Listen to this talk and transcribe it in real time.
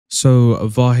So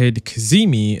Vahid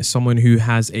Kazemi, someone who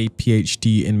has a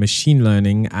PhD in machine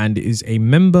learning and is a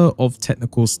member of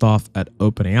technical staff at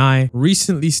OpenAI,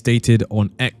 recently stated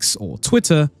on X or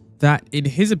Twitter that in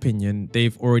his opinion,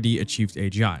 they've already achieved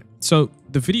AGI. So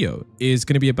the video is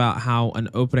going to be about how an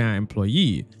OpenAI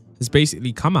employee has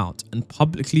basically come out and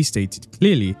publicly stated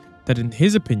clearly that in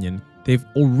his opinion, they've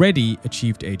already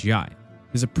achieved AGI.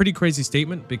 It's a pretty crazy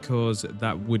statement because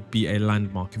that would be a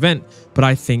landmark event, but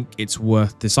I think it's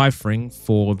worth deciphering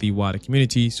for the wider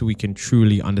community so we can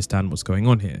truly understand what's going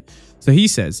on here. So he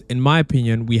says, in my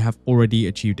opinion, we have already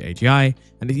achieved AGI,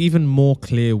 and it's even more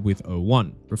clear with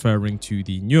O1, referring to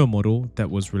the newer model that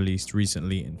was released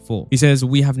recently in full. He says,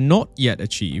 we have not yet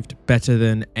achieved better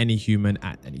than any human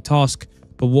at any task,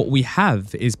 but what we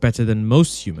have is better than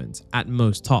most humans at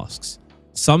most tasks.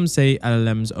 Some say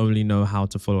LLMs only know how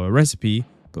to follow a recipe,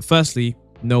 but firstly,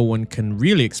 no one can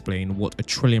really explain what a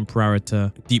trillion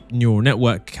parameter deep neural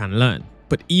network can learn.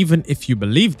 But even if you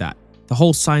believe that, the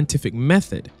whole scientific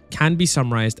method can be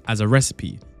summarized as a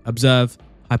recipe: observe,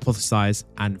 hypothesize,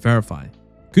 and verify.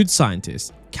 Good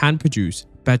scientists can produce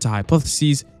better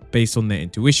hypotheses based on their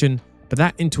intuition, but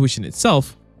that intuition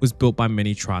itself was built by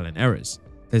many trial and errors.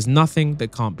 There's nothing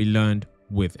that can't be learned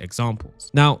with examples.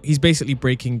 Now, he's basically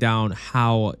breaking down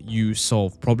how you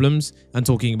solve problems and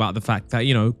talking about the fact that,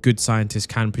 good scientists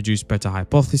can produce better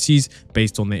hypotheses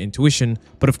based on their intuition,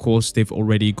 but of course, they've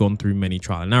already gone through many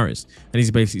trial and errors. And he's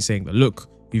basically saying that, look,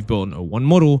 we've built an O1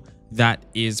 model that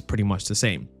is pretty much the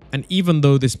same. And even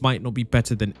though this might not be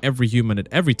better than every human at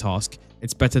every task,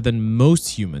 it's better than most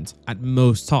humans at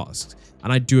most tasks.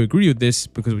 And I do agree with this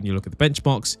because when you look at the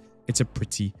benchmarks, it's a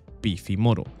pretty beefy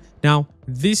model. Now,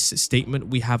 this statement,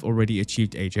 we have already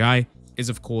achieved AGI, is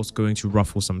of course going to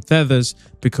ruffle some feathers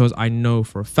because I know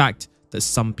for a fact that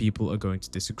some people are going to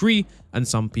disagree and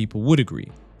some people would agree.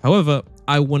 However,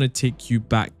 I want to take you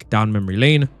back down memory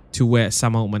lane to where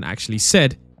Sam Altman actually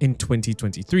said in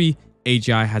 2023,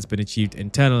 AGI has been achieved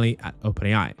internally at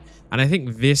OpenAI. And I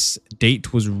think this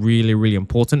date was really, really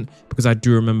important because I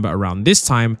do remember around this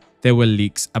time, there were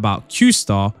leaks about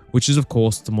Q-Star, which is of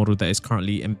course the model that is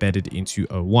currently embedded into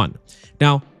O1.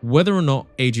 Now, whether or not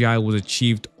AGI was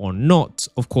achieved or not,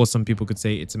 of course, some people could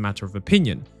say it's a matter of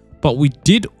opinion, but we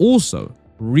did also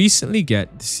recently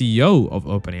get the CEO of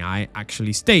OpenAI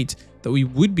actually state that we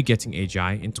would be getting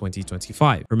AGI in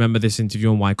 2025. Remember this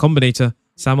interview on Y Combinator?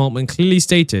 Sam Altman clearly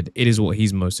stated it is what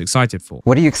he's most excited for.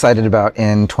 What are you excited about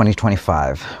in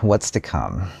 2025? What's to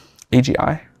come?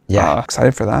 AGI. Yeah.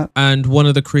 Excited for that. And one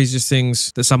of the craziest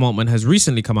things that Sam Altman has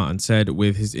recently come out and said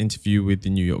with his interview with the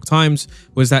New York Times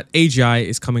was that AGI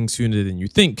is coming sooner than you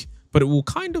think, but it will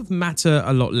kind of matter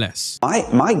a lot less.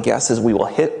 My guess is we will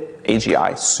hit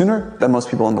AGI sooner than most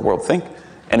people in the world think,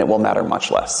 and it will matter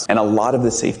much less. And a lot of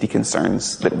the safety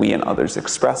concerns that we and others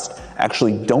expressed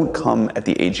actually don't come at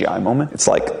the AGI moment. It's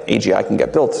like AGI can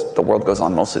get built, the world goes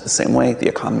on mostly the same way, the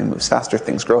economy moves faster,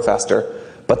 things grow faster.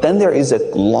 But then there is a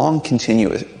long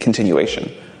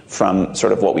continuation from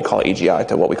sort of what we call AGI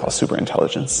to what we call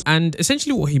superintelligence. And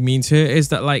essentially what he means here is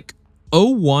that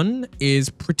O1 is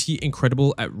pretty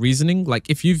incredible at reasoning.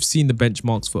 If you've seen the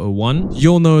benchmarks for O1,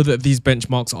 you'll know that these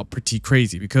benchmarks are pretty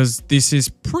crazy because this is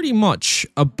pretty much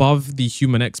above the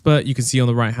human expert. You can see on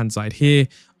the right hand side here,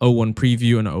 O1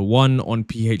 preview and O1 on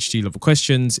PhD level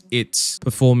questions. It's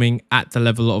performing at the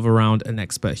level of around an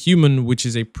expert human, which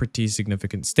is a pretty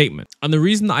significant statement. And the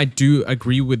reason that I do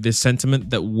agree with this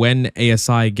sentiment that when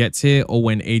ASI gets here or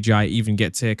when AGI even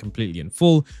gets here completely in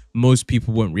full, most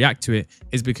people won't react to it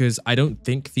is because I don't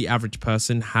think the average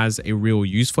person has a real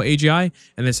use for AGI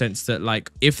in the sense that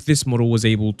if this model was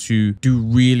able to do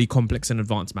really complex and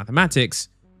advanced mathematics,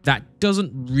 that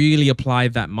doesn't really apply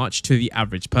that much to the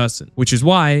average person, which is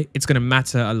why it's going to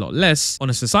matter a lot less on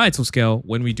a societal scale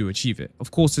when we do achieve it. Of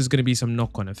course, there's going to be some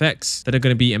knock-on effects that are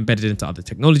going to be embedded into other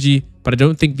technology, but I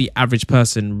don't think the average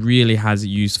person really has a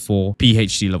use for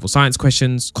PhD level science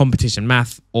questions, competition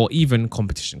math, or even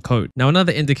competition code. Now,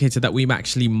 another indicator that we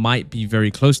actually might be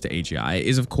very close to AGI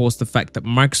is, of course, the fact that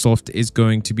Microsoft is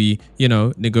going to be,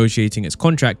 negotiating its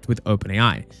contract with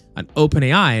OpenAI. And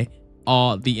OpenAI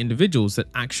are the individuals that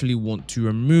actually want to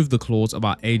remove the clause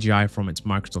about AGI from its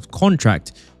Microsoft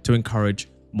contract to encourage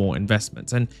more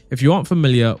investments. And if you aren't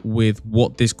familiar with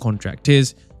what this contract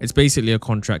is, it's basically a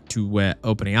contract to where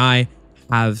OpenAI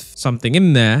have something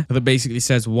in there that basically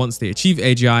says once they achieve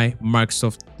AGI,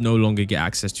 Microsoft no longer get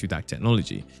access to that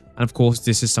technology. And of course,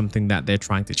 this is something that they're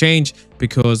trying to change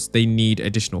because they need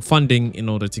additional funding in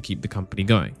order to keep the company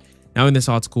going. Now, in this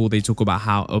article, they talk about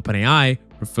how OpenAI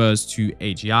refers to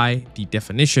AGI, the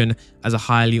definition, as a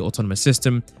highly autonomous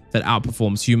system that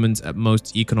outperforms humans at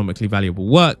most economically valuable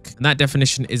work. And that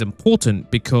definition is important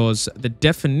because the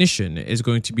definition is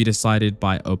going to be decided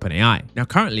by OpenAI. Now,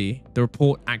 currently, the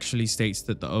report actually states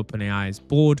that the OpenAI's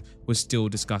board was still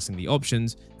discussing the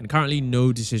options, and currently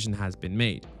no decision has been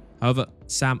made. However,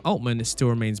 Sam Altman still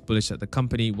remains bullish that the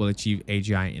company will achieve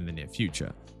AGI in the near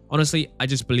future. Honestly, I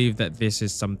just believe that this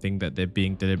is something that they're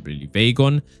being deliberately vague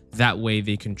on. That way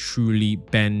they can truly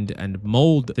bend and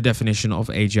mold the definition of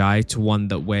AGI to one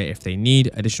that where if they need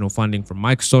additional funding from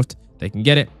Microsoft, they can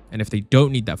get it. And if they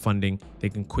don't need that funding, they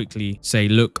can quickly say,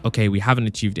 look, okay, we haven't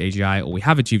achieved AGI or we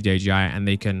have achieved AGI, and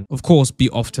they can, of course, be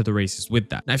off to the races with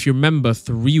that. Now, if you remember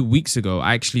 3 weeks ago,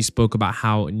 I actually spoke about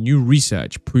how new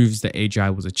research proves that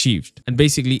AGI was achieved. And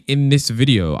basically in this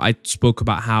video, I spoke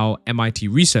about how MIT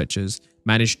researchers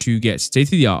managed to get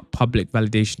state-of-the-art public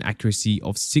validation accuracy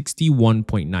of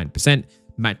 61.9%,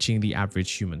 matching the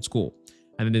average human score.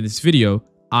 And then in this video,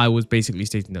 I was basically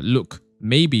stating that, look,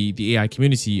 maybe the AI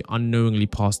community unknowingly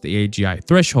passed the AGI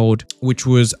threshold, which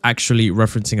was actually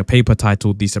referencing a paper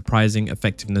titled The Surprising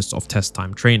Effectiveness of Test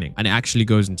Time Training. And it actually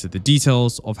goes into the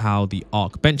details of how the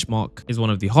ARC benchmark is one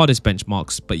of the hardest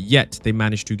benchmarks, but yet they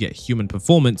managed to get human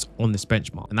performance on this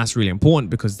benchmark. And that's really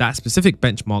important because that specific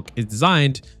benchmark is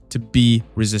designed to be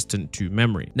resistant to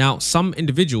memory. Now, some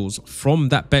individuals from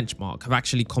that benchmark have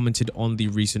actually commented on the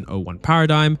recent O1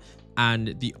 paradigm,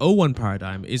 and the O1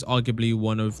 paradigm is arguably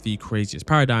one of the craziest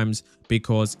paradigms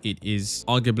because it is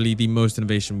arguably the most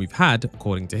innovation we've had,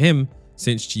 according to him,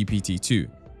 since GPT-2.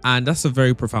 And that's a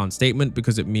very profound statement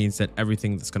because it means that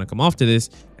everything that's going to come after this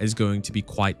is going to be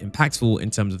quite impactful in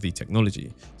terms of the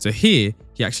technology. So here,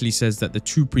 he actually says that the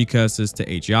two precursors to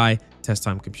AGI, test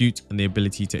time compute, and the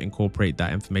ability to incorporate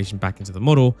that information back into the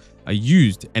model are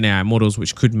used in AI models,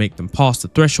 which could make them pass the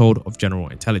threshold of general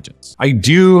intelligence. I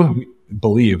do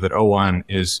believe that O1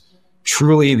 is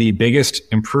truly the biggest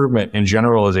improvement in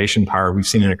generalization power we've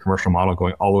seen in a commercial model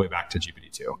going all the way back to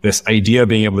GPT-2. This idea of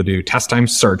being able to do test time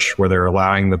search, where they're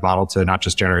allowing the model to not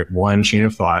just generate one chain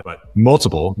of thought, but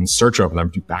multiple and search over them,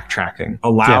 do backtracking,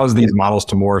 allows these models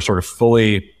to more sort of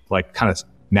fully like kind of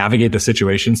navigate the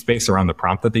situation space around the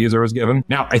prompt that the user was given.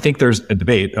 Now, I think there's a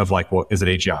debate of like, well, is it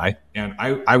AGI? And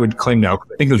I would claim no.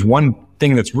 I think there's one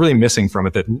thing that's really missing from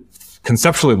it that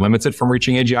conceptually limits it from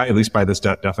reaching AGI, at least by this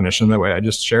definition, the way I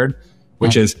just shared,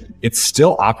 which is it's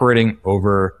still operating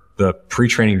over the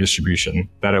pre-training distribution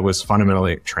that it was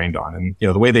fundamentally trained on. And,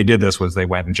 the way they did this was they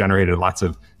went and generated lots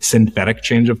of synthetic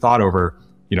change of thought over,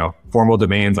 formal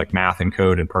domains like math and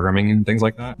code and programming and things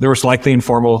like that. There was likely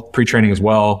informal pre-training as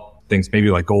well, things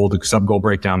maybe like sub-goal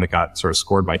breakdown that got sort of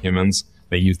scored by humans.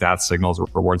 They used that signal as a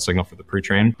reward signal for the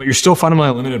pre-train, but you're still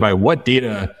fundamentally limited by what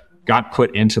data got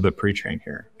put into the pre-train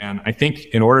here. And I think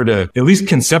in order to at least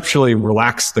conceptually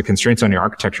relax the constraints on your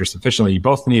architecture sufficiently, you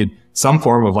both need some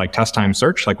form of like test time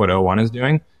search, like what O1 is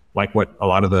doing, like what a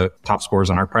lot of the top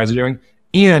scorers on ArcPrize are doing.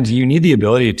 And you need the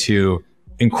ability to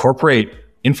incorporate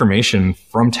information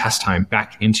from test time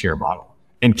back into your model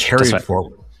and carry it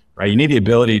forward, right? You need the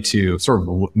ability to sort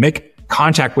of make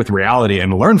contact with reality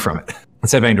and learn from it,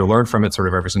 instead of having to learn from it sort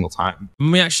of every single time. When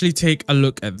we actually take a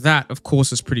look at that, of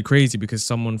course, it's pretty crazy because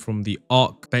someone from the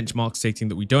ARC benchmark stating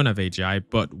that we don't have AGI,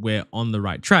 but we're on the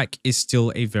right track is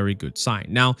still a very good sign.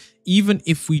 Now, even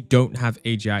if we don't have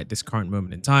AGI at this current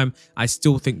moment in time, I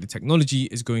still think the technology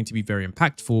is going to be very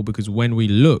impactful because when we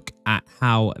look at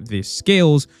how this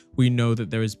scales, we know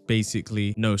that there is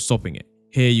basically no stopping it.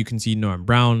 Here you can see Noam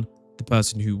Brown, the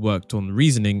person who worked on the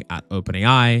reasoning at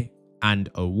OpenAI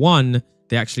and O1,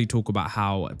 they actually talk about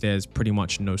how there's pretty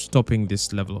much no stopping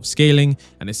this level of scaling.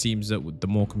 And it seems that with the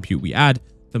more compute we add,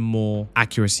 the more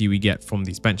accuracy we get from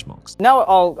these benchmarks. Now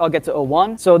I'll get to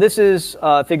O1. So this is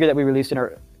a figure that we released in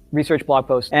our research blog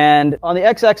post. And on the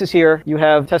x-axis here, you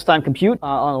have test time compute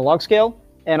on a log scale.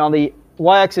 And on the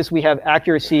y-axis, we have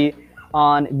accuracy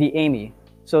on the AMI.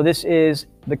 So this is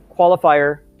the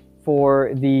qualifier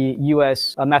for the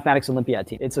US Mathematics Olympiad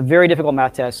team. It's a very difficult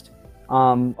math test.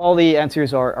 All the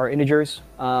answers are integers.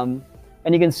 And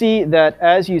you can see that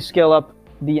as you scale up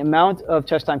the amount of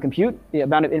test time compute, the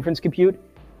amount of inference compute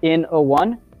in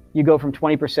O1, you go from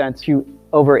 20% to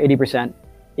over 80%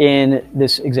 in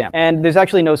this exam. And there's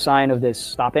actually no sign of this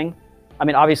stopping. I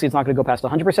mean, obviously it's not going to go past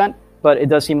 100%, but it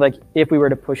does seem like if we were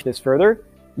to push this further,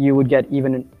 you would get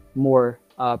even more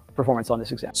performance on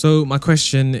this exam. So my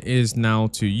question is now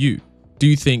to you. Do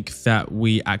you think that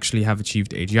we actually have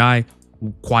achieved AGI?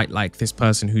 quite like this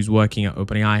person who's working at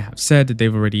OpenAI have said that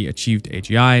they've already achieved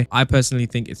AGI. I personally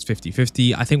think it's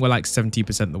 50-50. I think we're like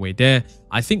 70% the way there.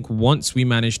 I think once we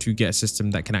manage to get a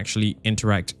system that can actually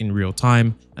interact in real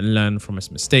time and learn from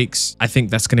its mistakes, I think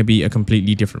that's going to be a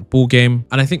completely different ball game.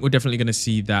 And I think we're definitely going to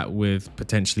see that with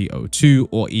potentially O2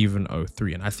 or even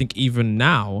O3. And I think even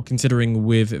now, considering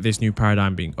with this new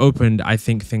paradigm being opened, I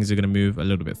think things are going to move a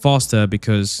little bit faster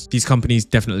because these companies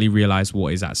definitely realize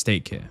what is at stake here.